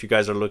fougere if you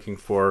guys are looking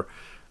for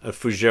a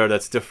fougere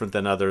that's different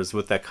than others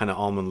with that kind of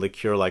almond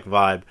liqueur-like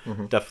vibe.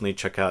 Definitely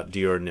check out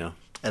Diurno.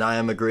 And I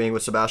am agreeing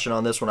with Sebastian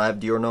on this one. I have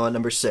Diurno at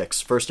number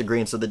 6. First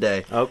agreeance of the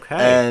day. Okay.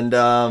 And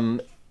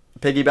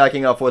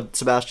piggybacking off what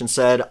Sebastian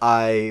said,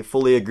 I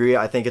fully agree.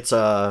 I think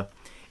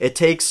it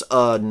takes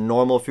a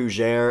normal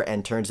fougere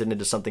and turns it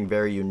into something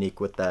very unique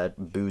with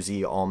that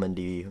boozy,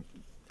 almondy,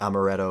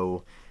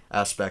 amaretto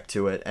aspect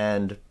to it.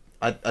 And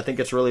I think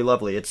it's really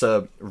lovely. It's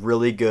a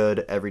really good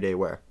everyday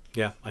wear.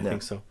 Yeah, I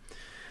think so.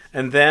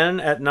 And then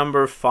at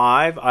number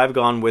 5, I've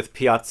gone with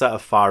Piazza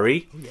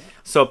Affari. Yeah.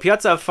 So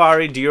Piazza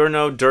Affari,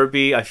 Diurno,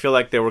 Derby, I feel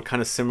like they were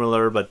kind of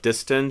similar but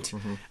distant.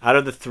 Out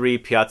of the 3,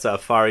 Piazza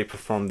Affari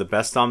performed the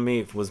best on me.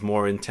 It was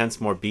more intense,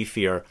 more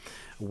beefier,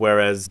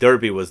 whereas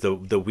Derby was the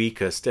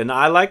weakest. And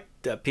I like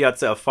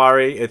Piazza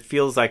Affari. It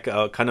feels like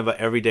a kind of an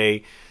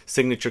everyday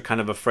signature kind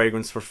of a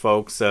fragrance for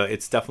folks.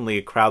 It's definitely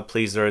a crowd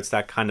pleaser. It's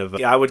that kind of,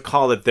 I would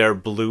call it their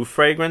blue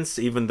fragrance,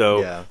 even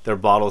though their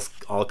bottles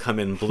all come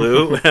in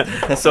blue.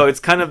 So it's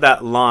kind of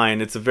that line.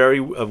 It's a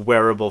very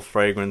wearable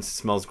fragrance. It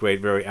smells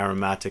great, very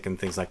aromatic and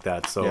things like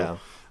that. So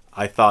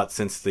I thought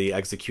since the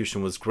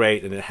execution was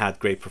great and it had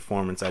great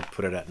performance, I'd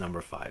put it at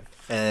number 5.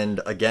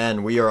 And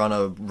again, we are on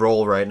a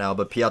roll right now,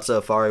 but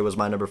Piazza Affari was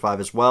my number 5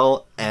 as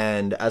well.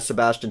 And as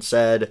Sebastian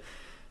said,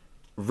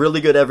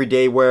 really good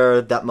everyday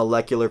wear, that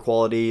molecular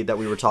quality that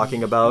we were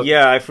talking about.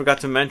 Yeah, I forgot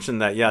to mention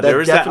that. Yeah, there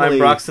is that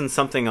ambroxan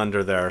something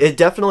under there. It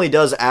definitely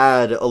does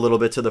add a little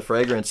bit to the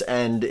fragrance,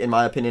 and in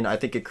my opinion, I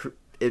think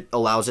it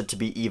allows it to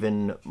be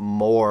even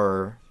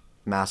more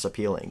mass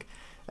appealing.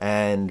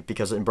 And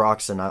because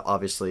ambroxan,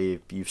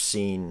 obviously, you've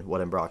seen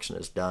what ambroxan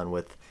has done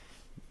with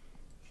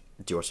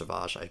Dior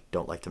Sauvage. I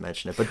don't like to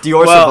mention it, but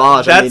Dior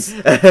Sauvage.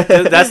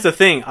 That's the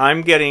thing.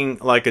 I'm getting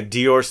like a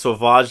Dior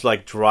Sauvage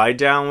like dry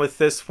down with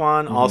this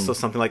one. Also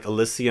something like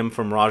Elysium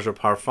from Roger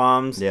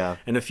Parfums. Yeah.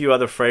 And a few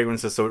other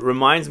fragrances. So it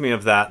reminds me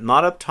of that.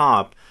 Not up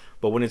top,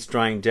 but when it's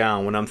drying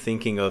down, when I'm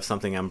thinking of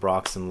something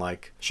ambroxan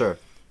like. Sure.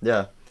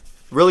 Yeah.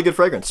 Really good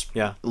fragrance.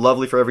 Yeah.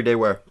 Lovely for everyday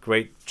wear.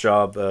 Great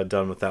job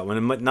done with that one.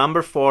 And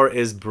number 4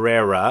 is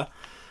BRERA.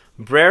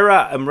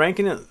 BRERA, I'm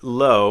ranking it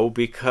low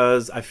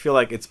because I feel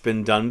like it's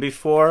been done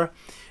before.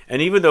 And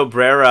even though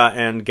BRERA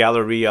and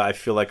Galleria, I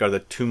feel like are the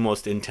 2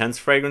 most intense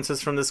fragrances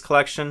from this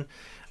collection,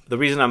 the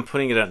reason I'm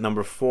putting it at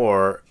number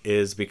 4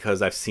 is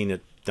because I've seen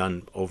it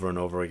done over and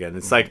over again.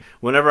 It's like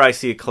whenever I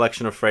see a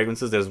collection of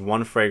fragrances, there's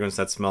one fragrance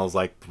that smells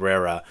like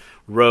BRERA.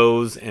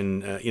 Rose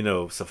and,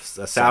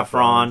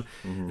 saffron.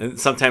 And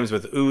sometimes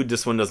with oud.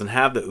 This one doesn't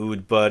have the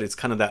oud, but it's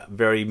kind of that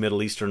very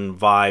Middle Eastern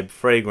vibe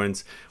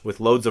fragrance with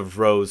loads of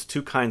rose,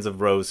 2 kinds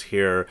of rose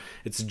here.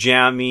 It's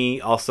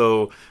jammy,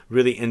 also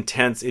really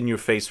intense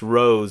in-your-face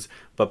rose,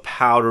 but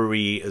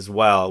powdery as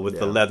well with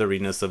the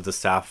leatheriness of the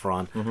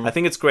saffron. I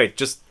think it's great.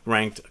 Just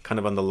ranked kind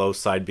of on the low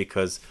side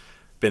because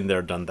been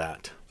there, done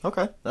that.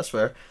 Okay, that's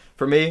fair.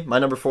 For me, my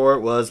number 4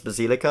 was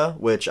Basilica,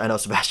 which I know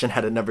Sebastian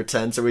had at number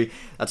 10, so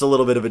that's a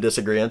little bit of a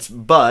disagreement.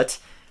 But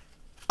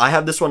I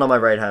have this one on my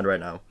right hand right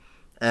now.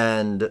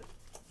 And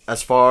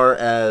as far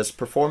as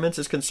performance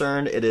is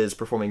concerned, it is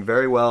performing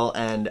very well.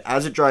 And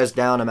as it dries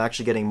down, I'm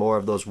actually getting more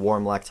of those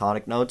warm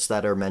lactonic notes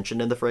that are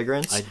mentioned in the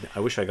fragrance. I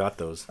wish I got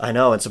those. I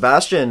know. And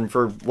Sebastian,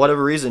 for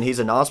whatever reason, he's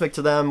anosmic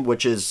to them,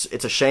 which is,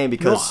 it's a shame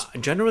because...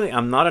 No, generally,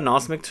 I'm not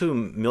anosmic to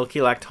milky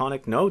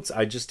lactonic notes.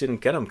 I just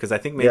didn't get them because I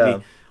think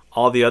maybe...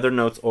 all the other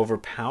notes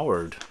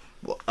overpowered.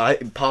 Well,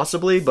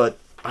 possibly, but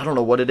I don't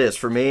know what it is.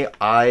 For me,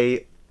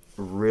 I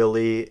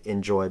really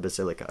enjoy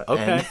Basilica.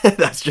 Okay. And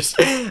that's just,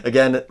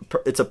 again,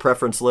 it's a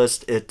preference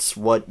list. It's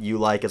what you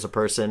like as a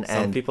person.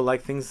 Some people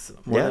like things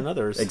more than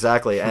others.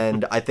 Exactly.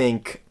 And I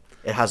think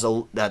it has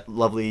that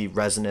lovely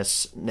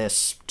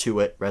resinousness to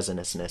it.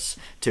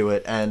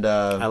 And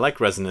I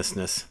like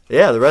resinousness.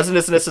 Yeah, the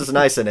resinousness is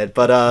nice in it,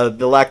 but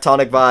the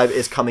lactonic vibe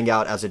is coming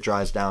out as it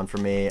dries down for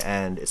me,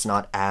 and it's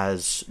not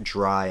as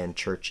dry and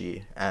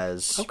churchy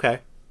as... Okay.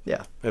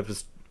 Yeah. It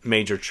was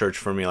major church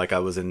for me, like I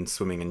was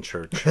swimming in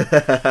church.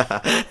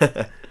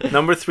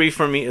 Number 3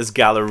 for me is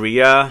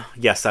Galleria.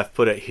 Yes, I've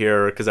put it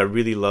here because I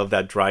really love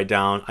that dry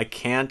down. I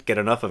can't get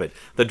enough of it.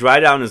 The dry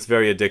down is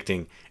very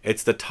addicting.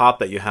 It's the top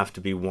that you have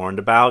to be warned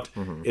about.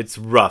 It's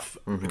rough,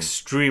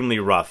 extremely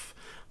rough.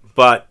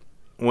 But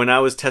when I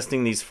was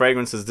testing these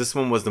fragrances, this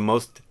one was the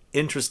most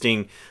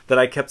interesting that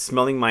I kept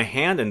smelling my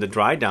hand in the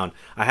dry down.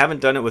 I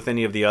haven't done it with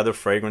any of the other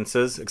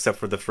fragrances except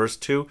for the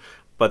first 2.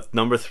 But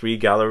number 3,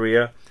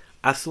 Galleria,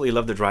 absolutely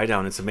love the dry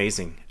down. It's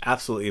amazing.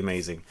 Absolutely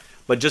amazing.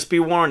 But just be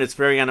warned, it's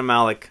very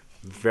animalic.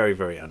 Very,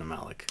 very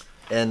animalic.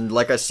 And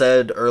like I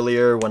said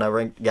earlier, when I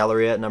ranked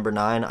Galleria at number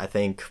 9, I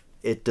think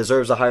it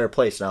deserves a higher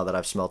place now that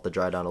I've smelt the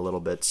dry down a little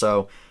bit.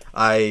 So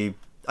I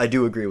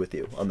do agree with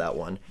you on that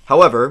one.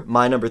 However,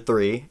 my number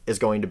 3 is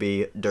going to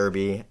be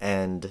Derby,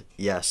 and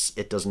yes,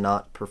 it does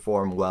not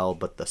perform well,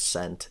 but the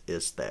scent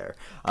is there.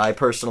 I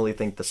personally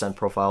think the scent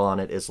profile on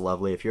it is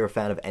lovely. If you're a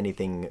fan of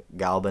anything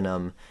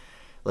Galbanum,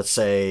 let's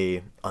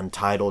say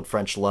Untitled,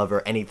 French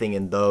Lover, anything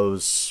in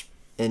those,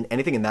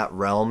 anything in that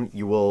realm,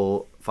 you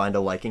will find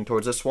a liking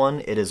towards this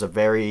one. It is a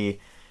very,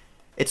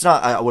 it's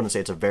not, I wouldn't say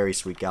it's a very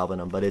sweet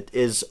Galbanum, but it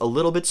is a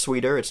little bit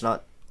sweeter. It's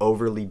not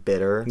overly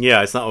bitter.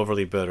 Yeah, it's not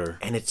overly bitter.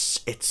 And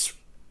it's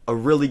a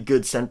really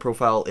good scent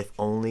profile if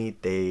only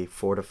they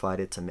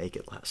fortified it to make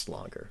it last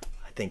longer.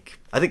 I think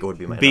it would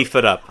be my beef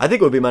it up. I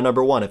think it would be my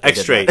number 1 if they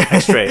did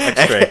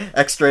that.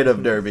 Extrait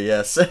of Derby,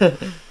 yes.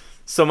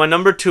 So my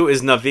number 2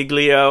 is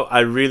Naviglio. I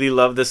really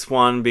love this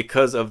one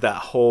because of that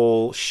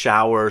whole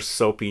shower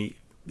soapy,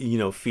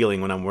 feeling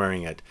when I'm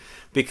wearing it.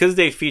 Because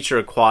they feature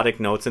aquatic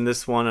notes in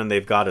this one, and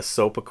they've got a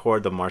soap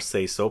accord, the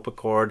Marseille soap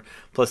accord,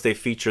 plus they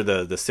feature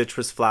the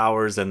citrus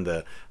flowers and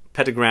the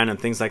petitgrain and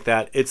things like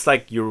that. It's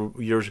like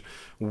you're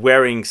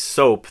wearing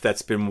soap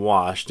that's been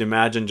washed.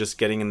 Imagine just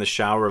getting in the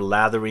shower,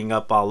 lathering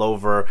up all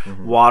over,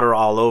 water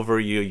all over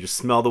you. You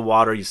smell the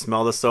water, you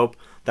smell the soap.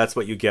 That's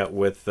what you get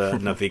with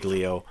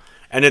Naviglio.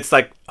 And it's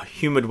like a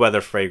humid weather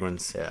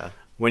fragrance. Yeah.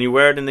 When you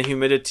wear it in the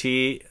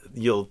humidity,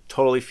 you'll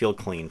totally feel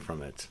clean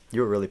from it.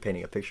 You were really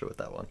painting a picture with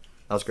that one.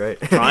 That was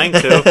great. Trying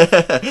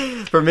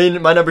to. For me,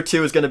 my number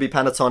 2 is going to be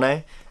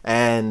Panettone,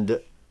 and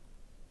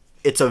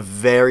it's a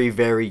very,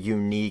 very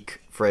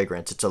unique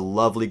fragrance. It's a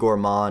lovely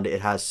gourmand.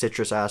 It has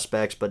citrus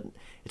aspects, but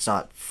it's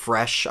not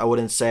fresh, I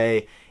wouldn't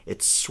say.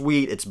 It's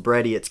sweet, it's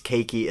bready, it's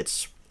cakey,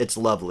 it's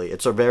lovely.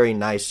 It's a very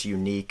nice,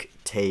 unique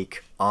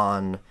take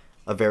on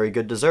a very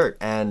good dessert,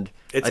 and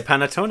it's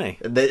panettone.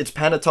 It's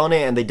panettone,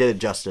 and they did it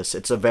justice.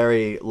 It's a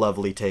very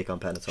lovely take on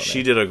panettone.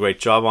 She did a great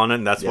job on it,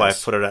 and that's why I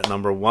put it at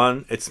number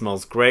 1. It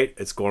smells great.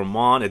 It's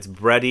gourmand. It's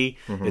bready.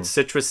 It's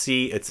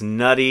citrusy. It's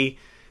nutty.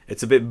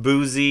 It's a bit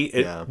boozy.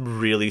 It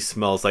really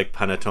smells like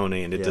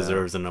panettone, and it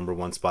deserves the number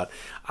 1 spot.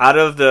 Out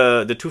of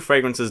the 2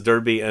 fragrances,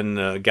 Derby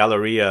and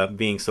Galleria,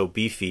 being so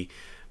beefy,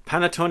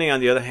 Panettone,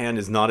 on the other hand,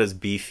 is not as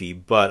beefy,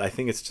 but I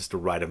think it's just the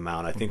right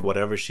amount. I think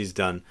whatever she's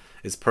done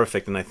is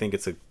perfect, and I think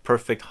it's a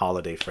perfect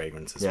holiday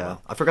fragrance as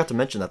well. I forgot to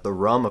mention that the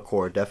rum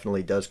accord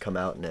definitely does come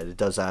out in it. It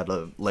does add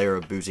a layer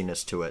of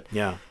booziness to it.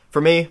 Yeah. For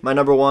me, my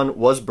number 1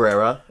 was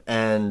BRERA,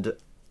 and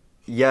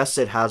yes,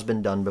 it has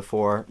been done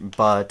before,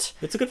 but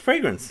it's a good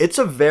fragrance. It's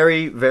a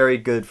very, very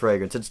good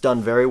fragrance. It's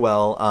done very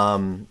well.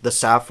 The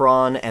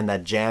saffron and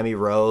that jammy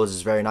rose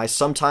is very nice.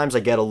 Sometimes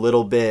I get a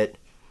little bit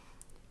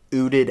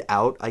ouded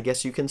out, I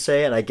guess you can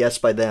say, and I guess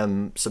by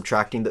them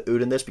subtracting the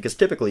oud in this, because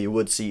typically you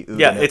would see oud.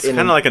 Yeah, it's kind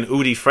of like an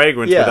oudy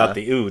fragrance without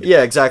the oud.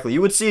 Yeah, exactly. You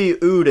would see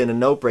oud in a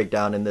note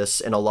breakdown in this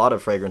in a lot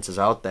of fragrances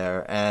out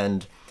there,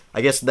 and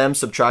I guess them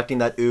subtracting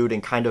that oud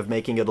and kind of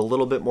making it a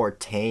little bit more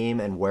tame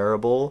and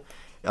wearable.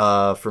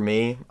 For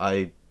me,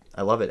 I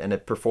love it, and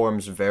it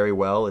performs very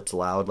well. It's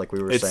loud, like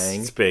we were saying.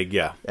 It's big,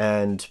 yeah,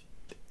 and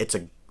it's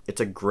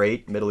a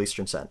great Middle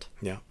Eastern scent.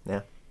 Yeah,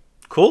 yeah,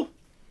 cool.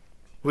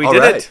 We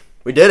did it.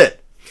 We did it.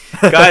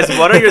 Guys,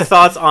 what are your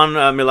thoughts on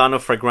Milano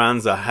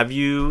Fragranze? Have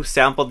you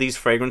sampled these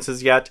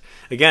fragrances yet?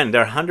 Again,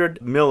 they're 100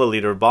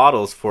 milliliter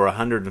bottles for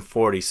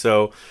 140,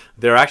 so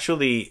they're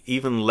actually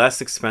even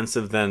less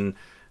expensive than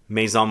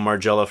Maison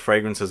Margiela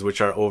fragrances,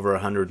 which are over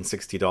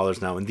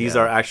 $160 now. And these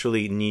are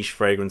actually niche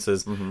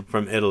fragrances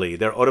from Italy.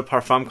 They're eau de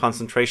parfum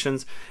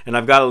concentrations. And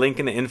I've got a link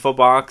in the info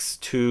box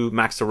to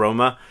Max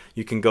Aroma.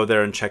 You can go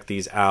there and check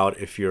these out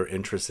if you're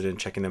interested in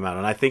checking them out.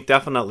 And I think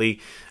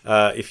definitely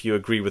if you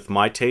agree with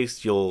my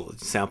taste, you'll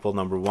sample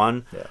number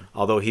 1. Yeah.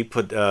 Although he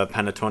put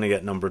Panettone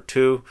at number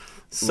 2.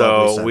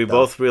 So we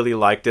both really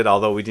liked it,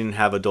 although we didn't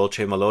have a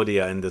Dolce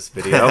Melodia in this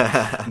video.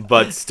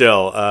 But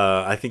still,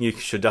 I think you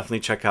should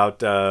definitely check out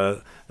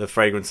the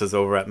fragrances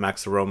over at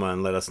Max Aroma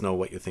and let us know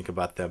what you think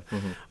about them.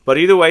 But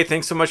either way,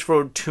 thanks so much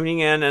for tuning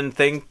in, and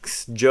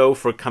thanks, Joe,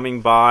 for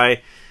coming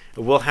by.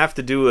 We'll have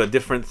to do a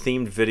different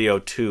themed video,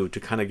 too, to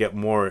kind of get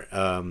more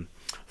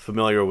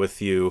familiar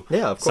with you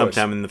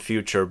sometime in the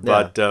future.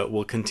 But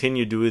we'll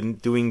continue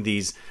doing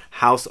these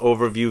house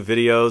overview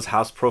videos,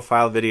 house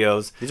profile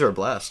videos. These are a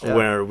blast.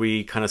 Where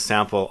we kind of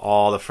sample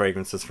all the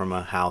fragrances from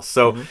a house.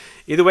 So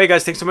either way,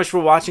 guys, thanks so much for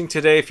watching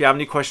today. If you have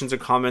any questions or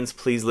comments,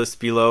 please list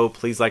below.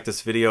 Please like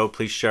this video.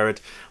 Please share it.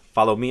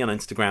 Follow me on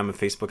Instagram and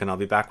Facebook, and I'll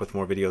be back with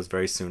more videos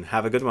very soon.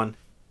 Have a good one.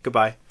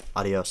 Goodbye.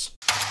 Adios.